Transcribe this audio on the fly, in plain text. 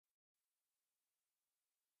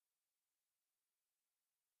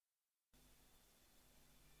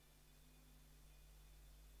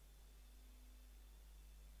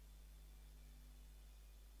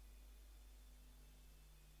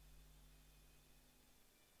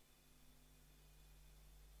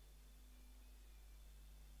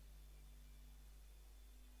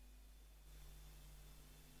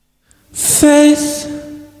Faith,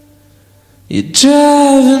 you're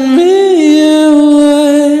driving me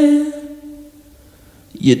away.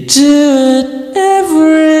 You do it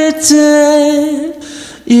every day.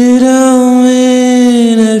 You don't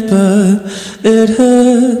mean it, but it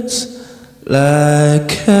hurts like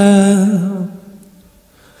hell.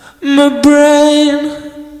 My brain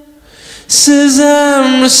says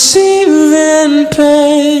I'm receiving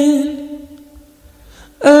pain,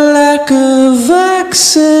 a lack of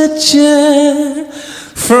oxygen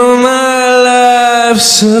from my life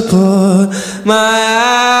support, my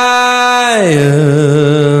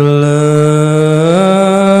iron lung.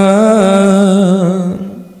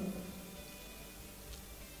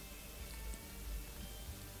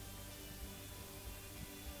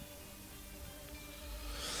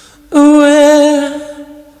 We're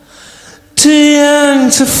too young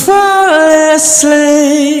to fall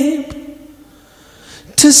asleep,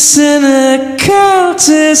 too cynical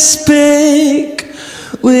to speak.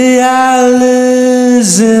 We are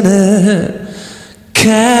losing it,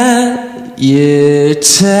 can't you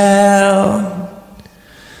tell?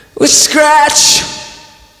 We scratch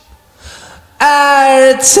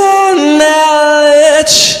our eternal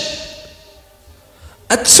itch,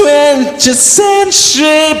 a 20th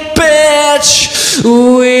century bitch.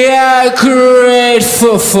 We are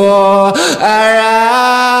grateful for our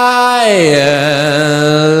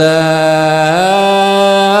iron lung.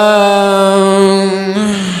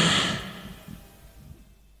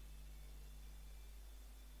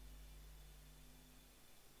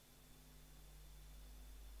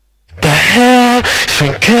 The hair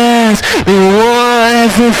shrinkers, we want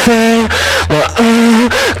everything. Well,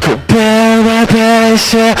 could bear my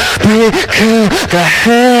pressure, because the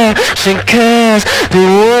hair shrinkers, we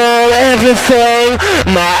want everything.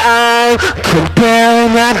 My arm could bear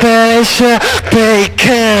my pressure,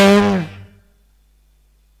 bacon.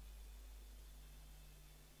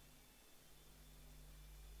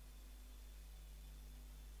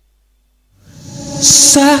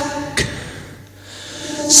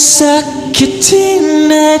 Suck your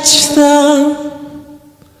teenage thumb,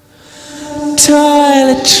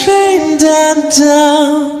 toilet trained and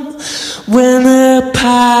dumb. When the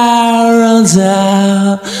power runs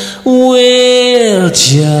out, we'll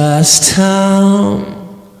just hum.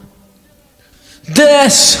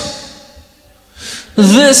 This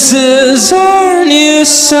is our new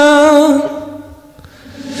song,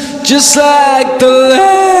 just like the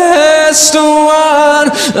last one,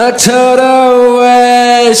 a total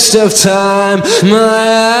waste of time.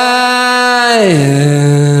 My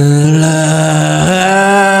love,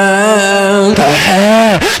 the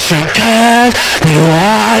hair shrinkers, they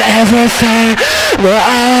want everything. Well,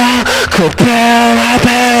 I could bear my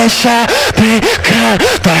pressure, because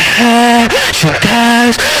the hair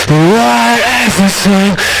shrinkers, they want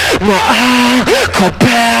everything. Well, I could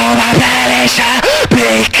bear my pressure,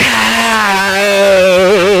 because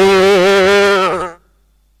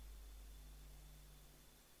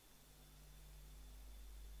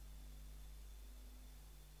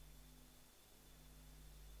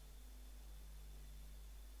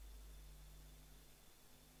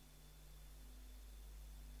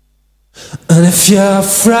and if you're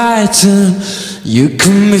frightened, you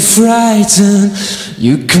can be frightened.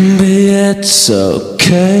 You can be, it's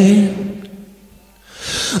okay.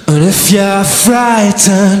 And if you're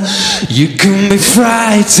frightened, you can be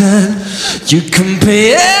frightened. You can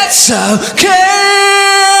be, it's okay.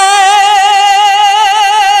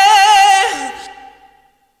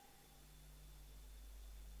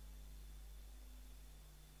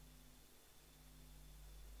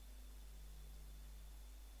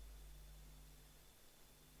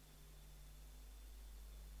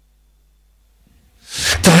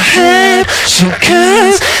 The head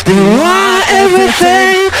shakers, they want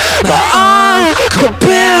everything. But I could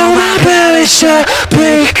bear my belly shut,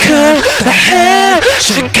 because the head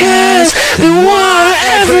shakers, they want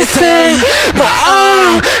everything. But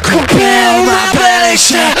I